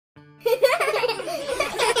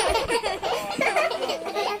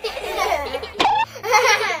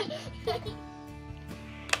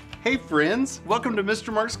Hey friends, welcome to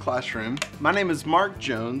Mr. Mark's Classroom. My name is Mark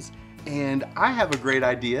Jones, and I have a great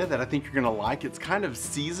idea that I think you're gonna like. It's kind of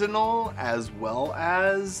seasonal as well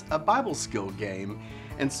as a Bible skill game.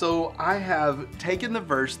 And so I have taken the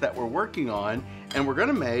verse that we're working on and we're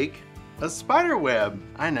gonna make a spider web.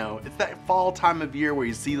 I know, it's that fall time of year where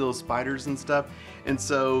you see those spiders and stuff. And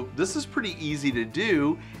so this is pretty easy to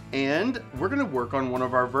do, and we're gonna work on one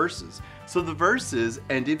of our verses. So the verse is,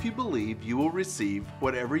 and if you believe, you will receive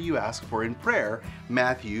whatever you ask for in prayer,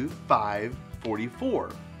 Matthew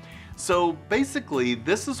 5:44. So basically,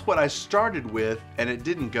 this is what I started with, and it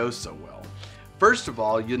didn't go so well. First of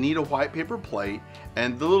all, you'll need a white paper plate,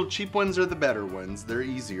 and the little cheap ones are the better ones. They're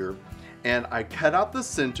easier. And I cut out the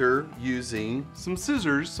center using some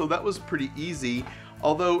scissors, so that was pretty easy,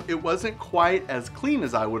 although it wasn't quite as clean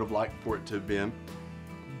as I would have liked for it to have been.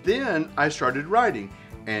 Then I started writing,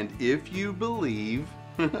 and if you believe,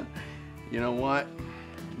 you know what?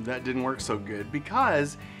 That didn't work so good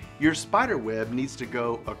because your spider web needs to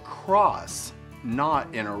go across,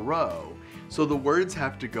 not in a row. So the words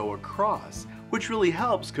have to go across, which really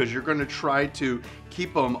helps because you're going to try to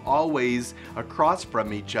keep them always across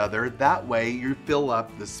from each other. That way you fill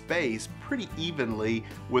up the space pretty evenly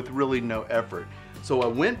with really no effort. So I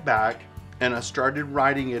went back and I started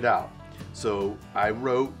writing it out. So I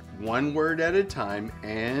wrote one word at a time,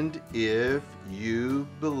 and if you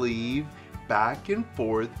believe, back and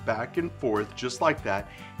forth, just like that,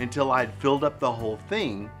 until I'd filled up the whole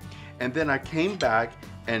thing. And then I came back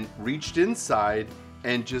and reached inside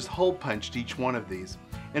and just hole punched each one of these.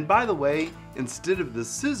 And by the way, instead of the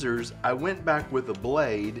scissors, I went back with a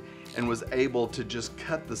blade and was able to just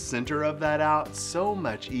cut the center of that out. So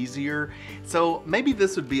much easier. So maybe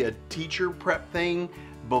this would be a teacher prep thing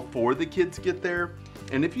before the kids get there.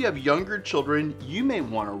 And if you have younger children, you may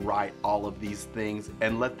want to write all of these things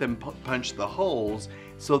and let them punch the holes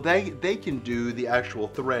so they can do the actual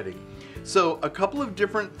threading. So a couple of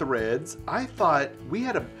different threads. I thought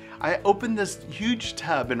I opened this huge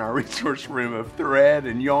tub in our resource room of thread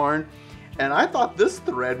and yarn, and I thought this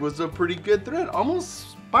thread was a pretty good thread,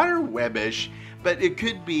 almost spider web-ish, but it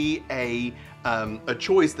could be a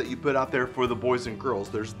choice that you put out there for the boys and girls.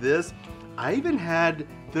 There's this. I even had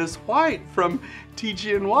this white from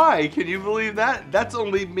TGNY. Can you believe that? That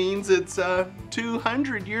only means it's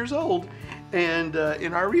 200 years old and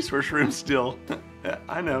in our resource room still.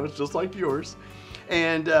 I know, it's just like yours.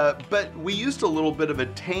 And but we used a little bit of a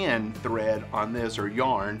tan thread on this, or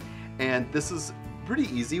yarn, and this is pretty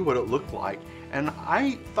easy what it looked like. And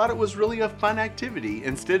I thought it was really a fun activity.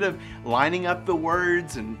 Instead of lining up the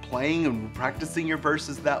words and playing and practicing your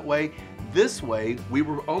verses that way, this way we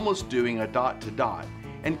were almost doing a dot to dot.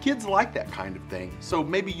 And kids like that kind of thing, so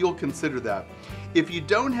maybe you'll consider that. If you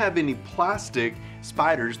don't have any plastic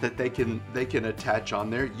spiders that they can attach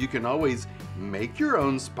on there, you can always make your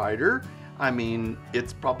own spider. I mean,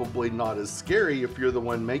 it's probably not as scary if you're the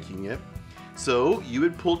one making it. So you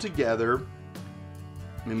would pull together,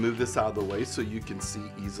 let me move this out of the way so you can see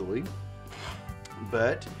easily.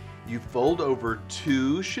 But you fold over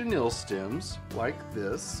 2 chenille stems like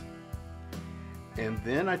this. And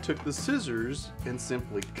then I took the scissors and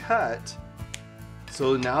simply cut.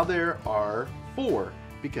 So now there are 4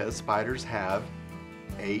 because spiders have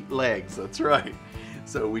 8 legs, that's right.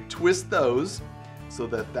 So we twist those so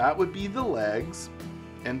that that would be the legs.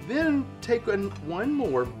 And then take one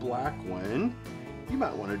more black one. You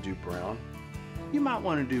might want to do brown. You might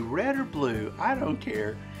want to do red or blue, I don't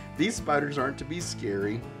care. These spiders aren't to be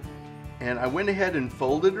scary. And I went ahead and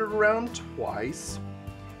folded it around twice,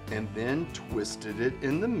 and then twisted it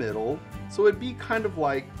in the middle. So it'd be kind of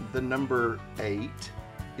like the number 8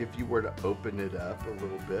 if you were to open it up a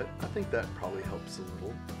little bit. I think that probably helps a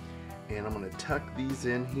little. And I'm gonna tuck these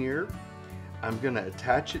in here. I'm gonna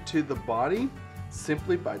attach it to the body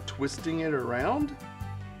simply by twisting it around.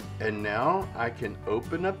 And now I can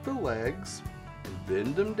open up the legs and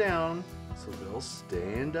bend them down so they'll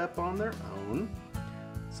stand up on their own.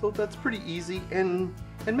 So that's pretty easy and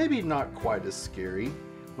maybe not quite as scary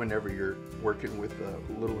whenever you're working with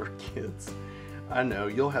littler kids. I know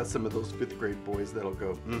you'll have some of those 5th grade boys that'll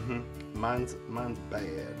go, mine's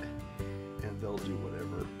bad, and they'll do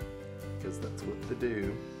whatever because that's what they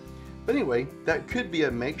do. But anyway, that could be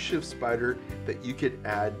a makeshift spider that you could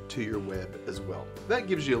add to your web as well. That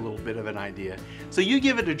gives you a little bit of an idea. So you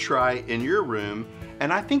give it a try in your room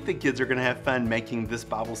And I think the kids are gonna have fun making this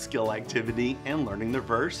Bible skill activity and learning the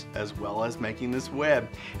verse, as well as making this web.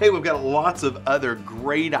 Hey, we've got lots of other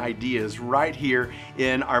great ideas right here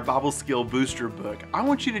in our Bible Skill Booster book. I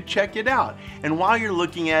want you to check it out. And while you're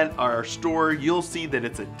looking at our store, you'll see that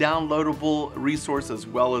it's a downloadable resource, as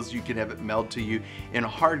well as you can have it mailed to you in a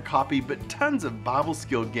hard copy, but tons of Bible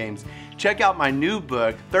skill games. Check out my new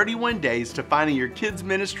book, 31 Days to Finding Your Kids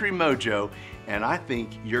Ministry Mojo, and I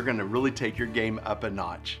think you're gonna really take your game up a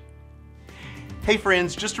notch. Hey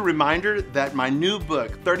friends, just a reminder that my new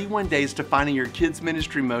book, 31 Days to Finding Your Kids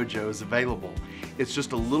Ministry Mojo, is available. It's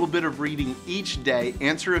just a little bit of reading each day,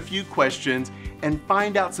 answer a few questions, and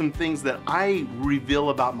find out some things that I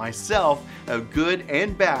reveal about myself, good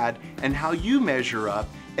and bad, and how you measure up,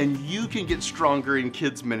 and you can get stronger in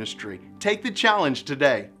kids ministry. Take the challenge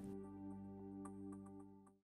today.